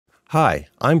Hi,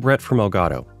 I'm Brett from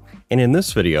Elgato, and in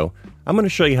this video, I'm going to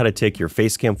show you how to take your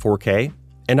Facecam 4K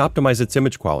and optimize its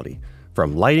image quality,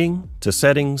 from lighting, to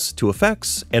settings, to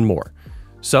effects, and more.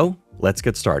 So, let's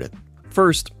get started.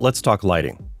 First, let's talk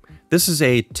lighting. This is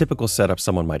a typical setup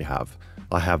someone might have.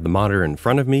 I have the monitor in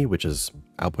front of me, which is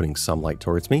outputting some light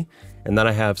towards me, and then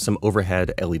I have some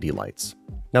overhead LED lights.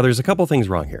 Now there's a couple things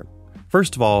wrong here.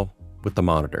 First of all, with the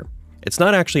monitor, it's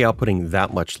not actually outputting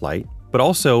that much light, but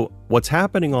also what's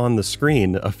happening on the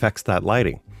screen affects that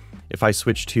lighting. If I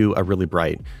switch to a really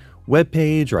bright web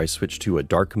page or I switch to a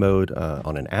dark mode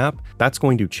on an app, that's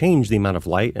going to change the amount of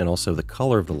light and also the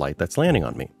color of the light that's landing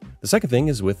on me. The second thing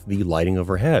is with the lighting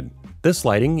overhead. This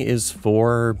lighting is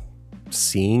for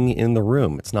seeing in the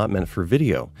room. It's not meant for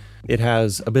video. It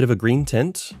has a bit of a green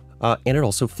tint and it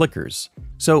also flickers.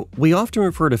 So we often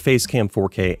refer to Facecam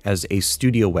 4K as a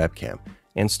studio webcam,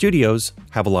 and studios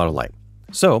have a lot of light.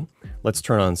 So let's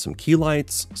turn on some key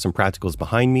lights, some practicals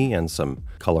behind me, and some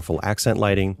colorful accent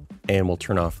lighting, and we'll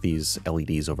turn off these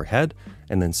LEDs overhead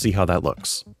and then see how that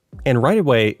looks. And right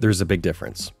away, there's a big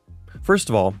difference. First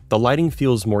of all, the lighting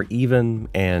feels more even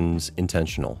and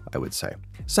intentional, I would say.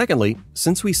 Secondly,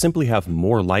 since we simply have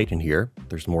more light in here,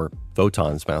 there's more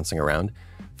photons bouncing around,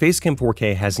 Facecam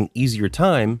 4K has an easier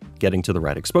time getting to the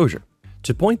right exposure.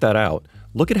 To point that out,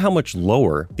 look at how much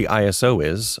lower the ISO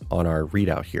is on our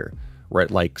readout here. We're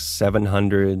at like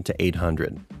 700 to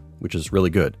 800, which is really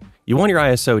good. You want your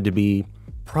ISO to be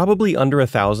probably under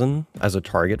 1000 as a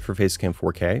target for Facecam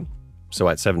 4K. So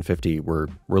at 750, we're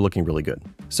looking really good.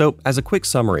 So as a quick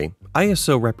summary,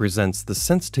 ISO represents the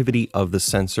sensitivity of the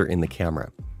sensor in the camera.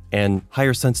 And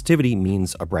higher sensitivity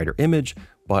means a brighter image,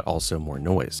 but also more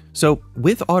noise. So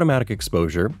with automatic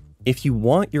exposure, if you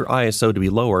want your ISO to be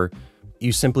lower,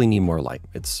 you simply need more light.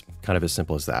 It's kind of as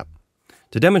simple as that.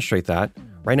 To demonstrate that,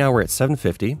 right now we're at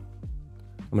 750. I'm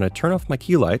going to turn off my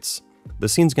key lights. The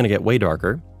scene's going to get way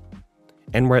darker,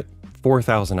 and we're at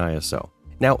 4000 ISO.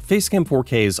 Now, Facecam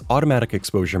 4K's automatic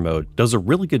exposure mode does a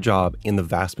really good job in the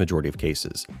vast majority of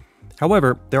cases.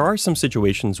 However, there are some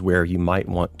situations where you might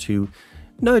want to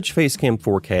nudge Facecam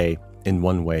 4K in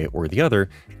one way or the other,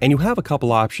 and you have a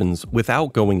couple options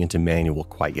without going into manual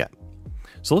quite yet.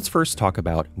 So let's first talk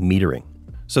about metering.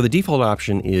 So the default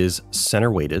option is center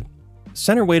weighted.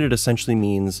 Center weighted essentially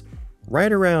means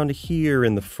right around here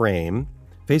in the frame,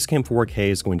 Facecam 4K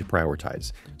is going to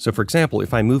prioritize. So for example,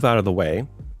 if I move out of the way,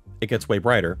 it gets way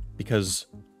brighter because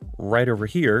right over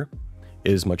here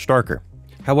is much darker.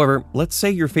 However, let's say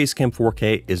your Facecam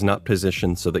 4K is not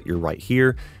positioned so that you're right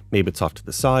here. Maybe it's off to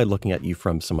the side looking at you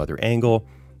from some other angle,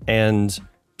 and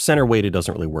center weighted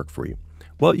doesn't really work for you.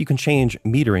 Well, you can change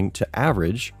metering to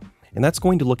average, and that's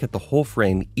going to look at the whole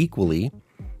frame equally.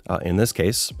 In this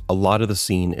case, a lot of the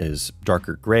scene is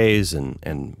darker grays,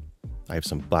 and I have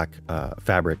some black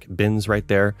fabric bins right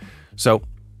there. So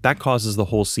that causes the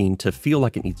whole scene to feel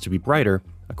like it needs to be brighter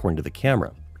according to the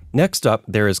camera. Next up,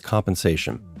 there is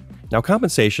compensation. Now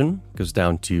compensation goes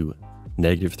down to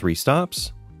 -3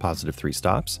 stops, +3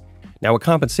 stops. Now what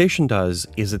compensation does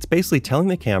is it's basically telling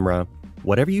the camera,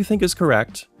 whatever you think is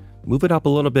correct, move it up a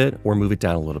little bit or move it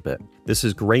down a little bit. This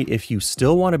is great if you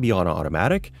still want to be on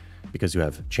automatic because you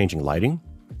have changing lighting.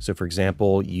 So for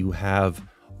example, you have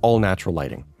all natural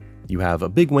lighting. You have a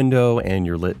big window and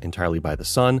you're lit entirely by the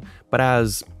sun, but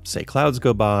as, say, clouds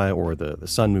go by or the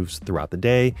sun moves throughout the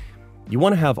day, you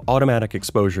want to have automatic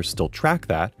exposure still track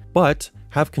that, but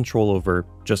have control over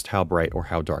just how bright or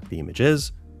how dark the image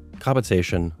is.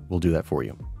 Compensation will do that for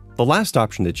you. The last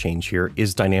option to change here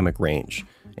is dynamic range.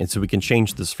 And so we can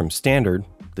change this from standard,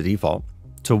 the default,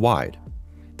 to wide.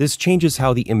 This changes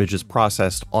how the image is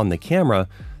processed on the camera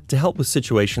to help with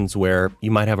situations where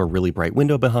you might have a really bright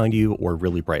window behind you or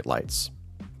really bright lights.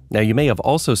 Now you may have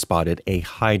also spotted a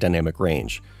high dynamic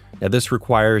range. Now this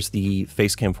requires the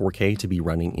Facecam 4K to be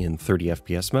running in 30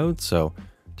 FPS mode. So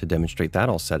to demonstrate that,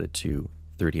 I'll set it to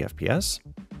 30 FPS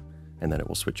and then it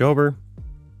will switch over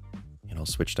and I'll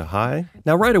switch to high.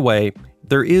 Now right away,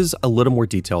 there is a little more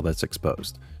detail that's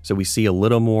exposed. So we see a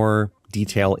little more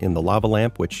detail in the lava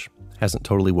lamp, which hasn't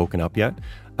totally woken up yet,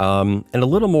 and a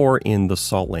little more in the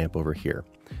salt lamp over here.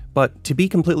 But to be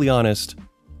completely honest,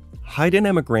 high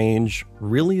dynamic range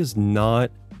really is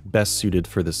not best suited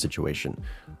for this situation.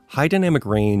 High dynamic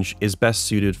range is best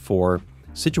suited for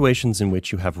situations in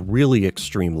which you have really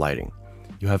extreme lighting.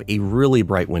 You have a really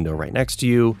bright window right next to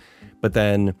you, but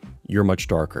then you're much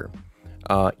darker.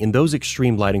 In those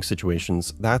extreme lighting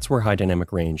situations, that's where high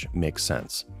dynamic range makes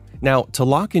sense. Now, to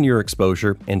lock in your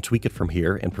exposure and tweak it from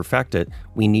here and perfect it,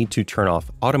 we need to turn off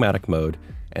automatic mode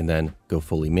and then go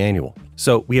fully manual.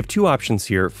 So we have two options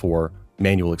here for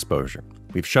manual exposure.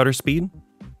 We have shutter speed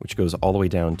which goes all the way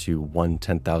down to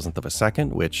 1/10,000th of a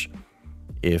second, which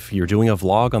if you're doing a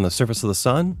vlog on the surface of the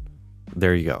sun,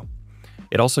 there you go.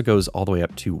 It also goes all the way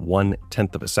up to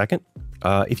 1/10th of a second.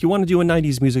 If you want to do a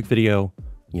 90s music video,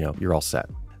 you're all set.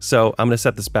 So I'm going to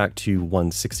set this back to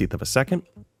 1/60th of a second,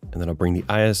 and then I'll bring the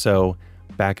ISO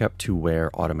back up to where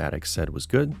automatic said was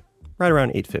good, right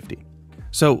around 850.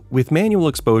 So with manual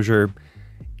exposure,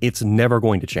 it's never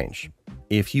going to change.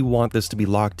 If you want this to be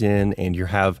locked in and you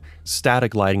have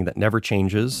static lighting that never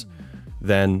changes,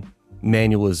 then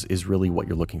manual is really what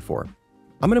you're looking for.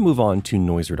 I'm going to move on to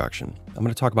noise reduction. I'm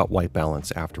going to talk about white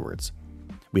balance afterwards.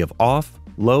 We have off,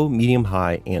 low, medium,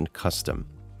 high, and custom.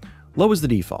 Low is the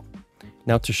default.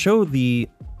 Now to show the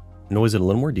noise in a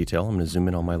little more detail, I'm going to zoom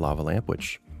in on my lava lamp,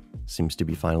 which seems to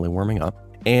be finally warming up.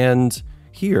 And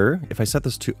here, if I set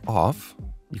this to off,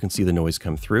 you can see the noise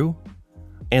come through,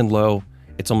 and low,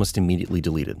 it's almost immediately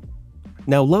deleted.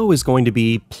 Now low is going to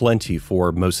be plenty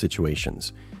for most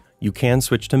situations. You can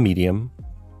switch to medium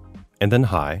and then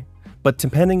high, but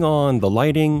depending on the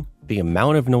lighting, the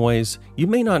amount of noise, you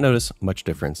may not notice much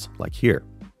difference like here.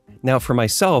 Now for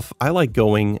myself, I like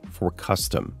going for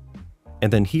custom.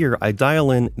 And then here I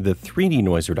dial in the 3D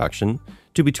noise reduction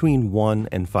to between 1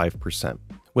 and 5%,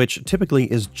 which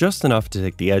typically is just enough to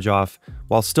take the edge off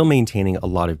while still maintaining a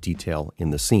lot of detail in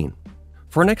the scene.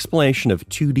 For an explanation of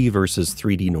 2D versus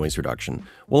 3D noise reduction,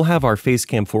 we'll have our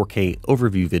Facecam 4K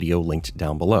overview video linked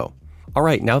down below. All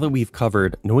right, now that we've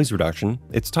covered noise reduction,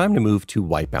 it's time to move to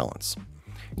white balance.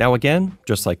 Now again,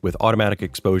 just like with automatic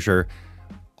exposure,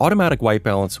 automatic white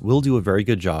balance will do a very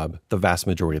good job the vast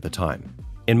majority of the time.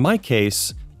 In my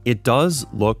case, it does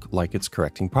look like it's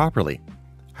correcting properly.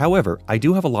 However, I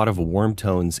do have a lot of warm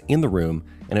tones in the room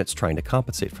and it's trying to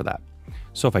compensate for that.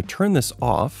 So if I turn this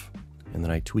off and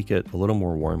then I tweak it a little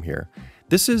more warm here,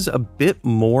 this is a bit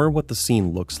more what the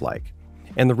scene looks like.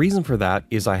 And the reason for that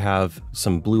is I have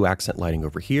some blue accent lighting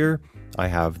over here. I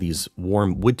have these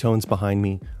warm wood tones behind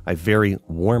me. I have very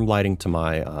warm lighting to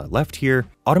my left here.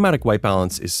 Automatic white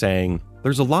balance is saying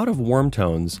there's a lot of warm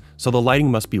tones, so the lighting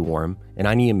must be warm and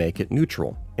I need to make it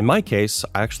neutral. In my case,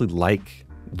 I actually like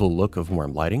the look of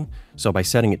warm lighting. So by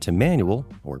setting it to manual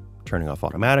or turning off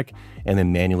automatic and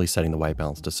then manually setting the white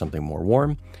balance to something more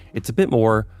warm, it's a bit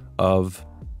more of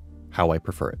how I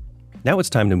prefer it. Now it's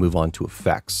time to move on to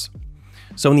effects.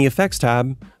 So in the effects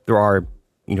tab, there are,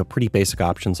 pretty basic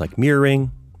options like mirroring,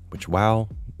 which wow,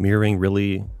 mirroring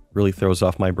really throws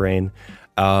off my brain.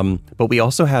 But we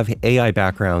also have AI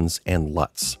backgrounds and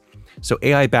LUTs. So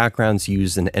AI backgrounds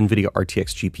use an NVIDIA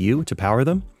RTX GPU to power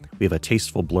them. We have a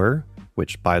tasteful blur,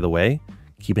 which by the way,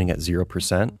 keeping at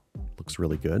 0% looks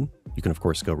really good. You can of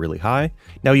course go really high.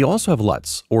 Now you also have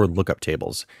LUTs or lookup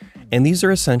tables, and these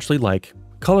are essentially like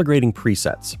color grading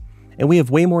presets. And we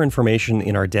have way more information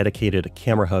in our dedicated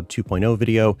Camera Hub 2.0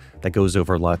 video that goes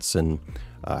over LUTs and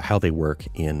how they work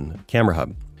in Camera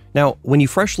Hub. Now, when you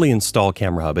freshly install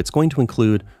Camera Hub, it's going to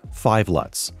include 5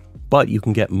 LUTs, but you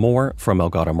can get more from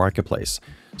Elgato Marketplace.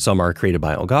 Some are created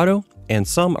by Elgato, and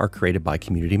some are created by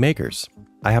community makers.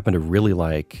 I happen to really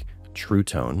like True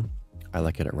Tone. I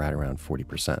like it at right around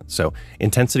 40%. So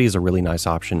intensity is a really nice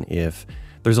option. If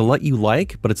there's a LUT you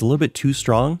like, but it's a little bit too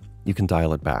strong, you can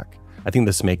dial it back. I think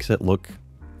this makes it look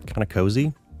kind of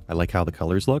cozy. I like how the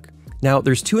colors look. Now,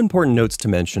 there's 2 important notes to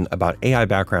mention about AI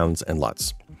backgrounds and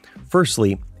LUTs.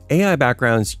 Firstly, AI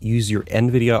backgrounds use your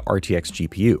NVIDIA RTX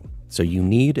GPU. So you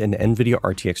need an NVIDIA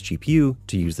RTX GPU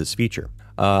to use this feature.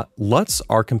 LUTs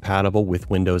are compatible with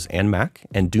Windows and Mac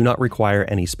and do not require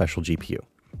any special GPU.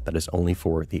 That is only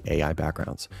for the AI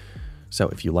backgrounds. So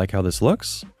if you like how this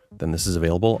looks, then this is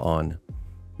available on,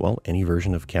 well, any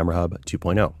version of Camera Hub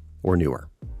 2.0 or newer.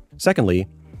 Secondly,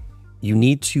 you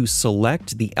need to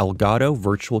select the Elgato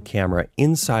virtual camera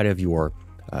inside of your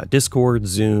Discord,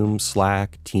 Zoom,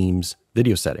 Slack, Teams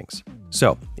video settings.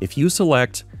 So if you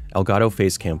select Elgato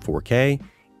Facecam 4K,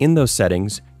 in those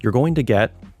settings, you're going to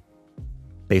get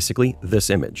basically this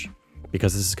image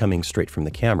because this is coming straight from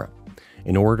the camera.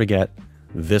 In order to get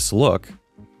this look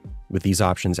with these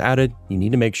options added, you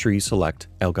need to make sure you select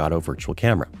Elgato virtual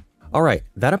camera. All right,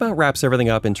 that about wraps everything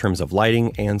up in terms of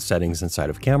lighting and settings inside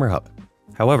of Camera Hub.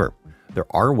 However, there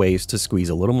are ways to squeeze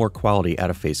a little more quality out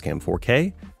of Facecam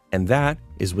 4K, and that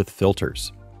is with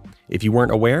filters. If you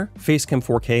weren't aware, Facecam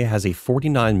 4K has a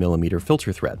 49mm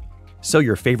filter thread. So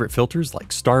your favorite filters like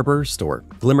Starburst or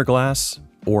Glimmer Glass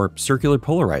or circular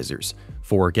polarizers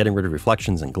for getting rid of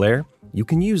reflections and glare, you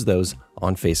can use those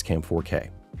on Facecam 4K.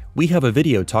 We have a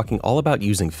video talking all about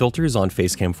using filters on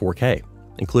Facecam 4K,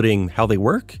 including how they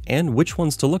work and which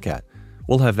ones to look at.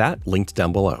 We'll have that linked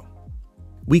down below.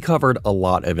 We covered a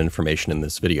lot of information in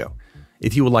this video.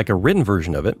 If you would like a written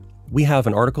version of it, we have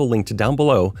an article linked down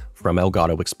below from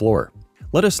Elgato Explorer.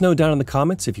 Let us know down in the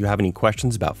comments if you have any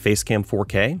questions about Facecam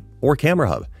 4K or Camera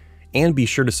Hub, and be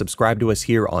sure to subscribe to us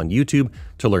here on YouTube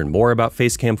to learn more about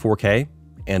Facecam 4K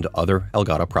and other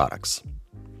Elgato products.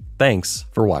 Thanks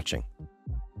for watching.